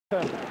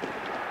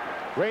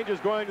Rangers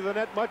going to the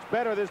net much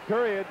better this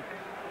period.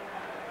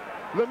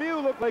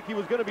 Lemieux looked like he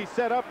was going to be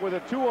set up with a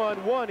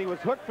 2-on-1. He was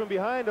hooked from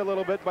behind a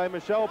little bit by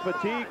Michel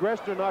Petit.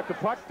 Gressner knocked the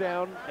puck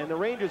down, and the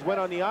Rangers went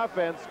on the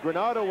offense.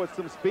 Granato with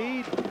some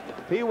speed.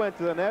 He went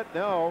to the net.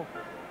 Now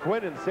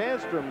Quinn and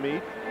Sandstrom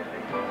meet.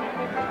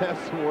 Have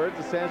some words.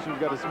 Sandstrom's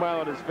got a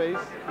smile on his face.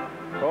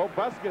 Oh,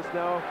 Busquets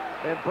now.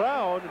 And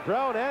Brown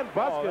and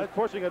Busquets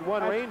pushing at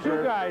one Ranger.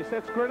 Two guys.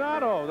 That's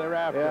Granato they're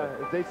after.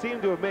 Yeah, they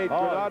seem to have made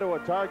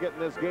Granato a target in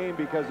this game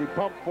because he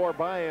pumped 4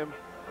 by him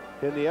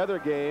in the other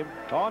game.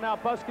 Oh, now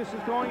Busquets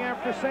is going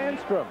after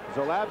Sandstrom.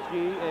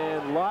 Zalapsky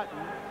and Lawton.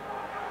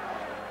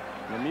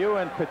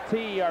 Lemieux and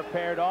Petit are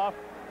paired off.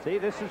 See,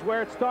 this is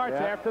where it starts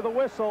after the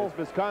whistle. It's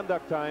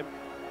misconduct time.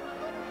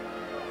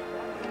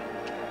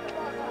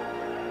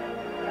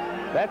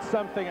 That's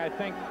something I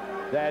think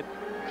that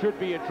should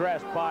be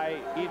addressed by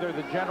either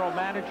the general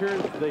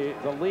managers,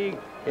 the league.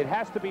 It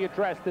has to be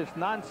addressed, this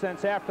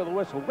nonsense after the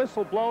whistle.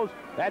 Whistle blows,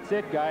 that's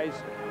it, guys.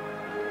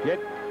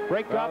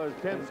 Break up.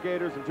 There's 10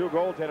 skaters and 2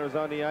 goaltenders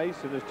on the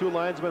ice, and there's 2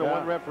 linesmen and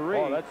 1 referee.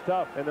 Oh, that's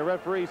tough. And the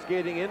referee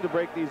skating in to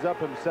break these up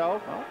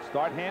himself. Well,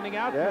 start handing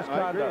out Yeah,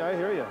 misconduct. I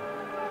hear you.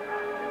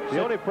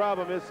 The only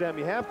problem is, Sam,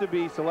 you have to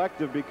be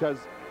selective because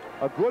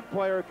a good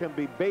player can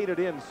be baited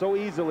in so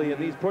easily in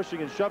these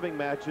pushing and shoving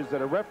matches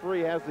that a referee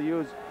has to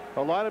use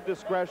a lot of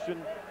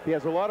discretion. He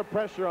has a lot of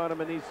pressure on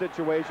him in these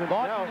situations.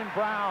 Lawton and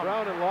Brown.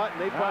 Brown and Lawton,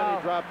 they finally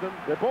dropped them.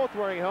 They're both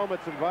wearing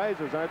helmets and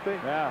visors, aren't they?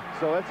 Yeah.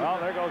 So that's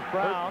there goes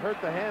Brown.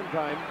 Hurt the hand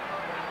time.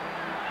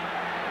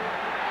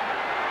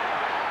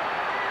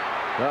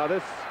 Now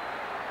this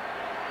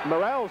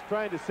Morel's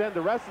trying to send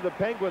the rest of the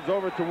Penguins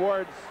over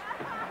towards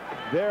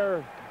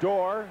their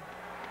door.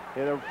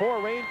 And the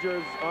 4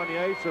 Rangers on the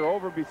ice are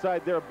over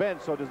beside their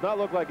bench, so it does not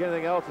look like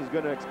anything else is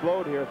going to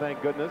explode here,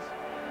 thank goodness.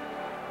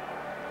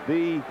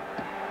 The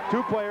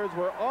 2 players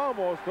were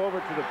almost over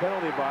to the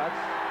penalty box.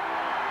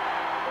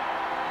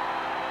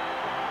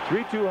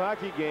 3-2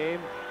 hockey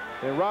game,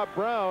 and Rob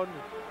Brown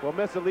will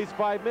miss at least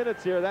 5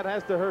 minutes here. That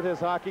has to hurt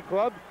his hockey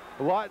club.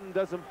 Lawton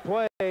doesn't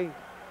play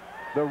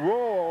the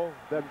role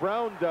that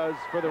Brown does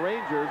for the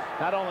Rangers.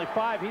 Not only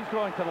 5, he's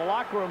going to the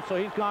locker room, so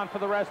he's gone for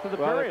the rest of the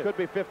period. It could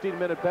be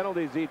 15-minute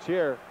penalties each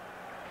here.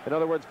 In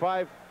other words,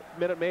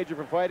 5-minute major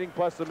for fighting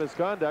plus the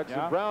misconduct.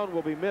 So Brown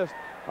will be missed.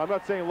 I'm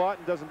not saying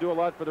Lawton doesn't do a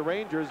lot for the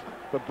Rangers,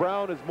 but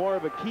Brown is more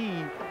of a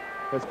key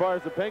as far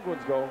as the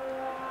Penguins go.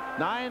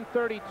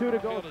 9:32 to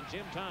go.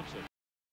 Jim Thompson.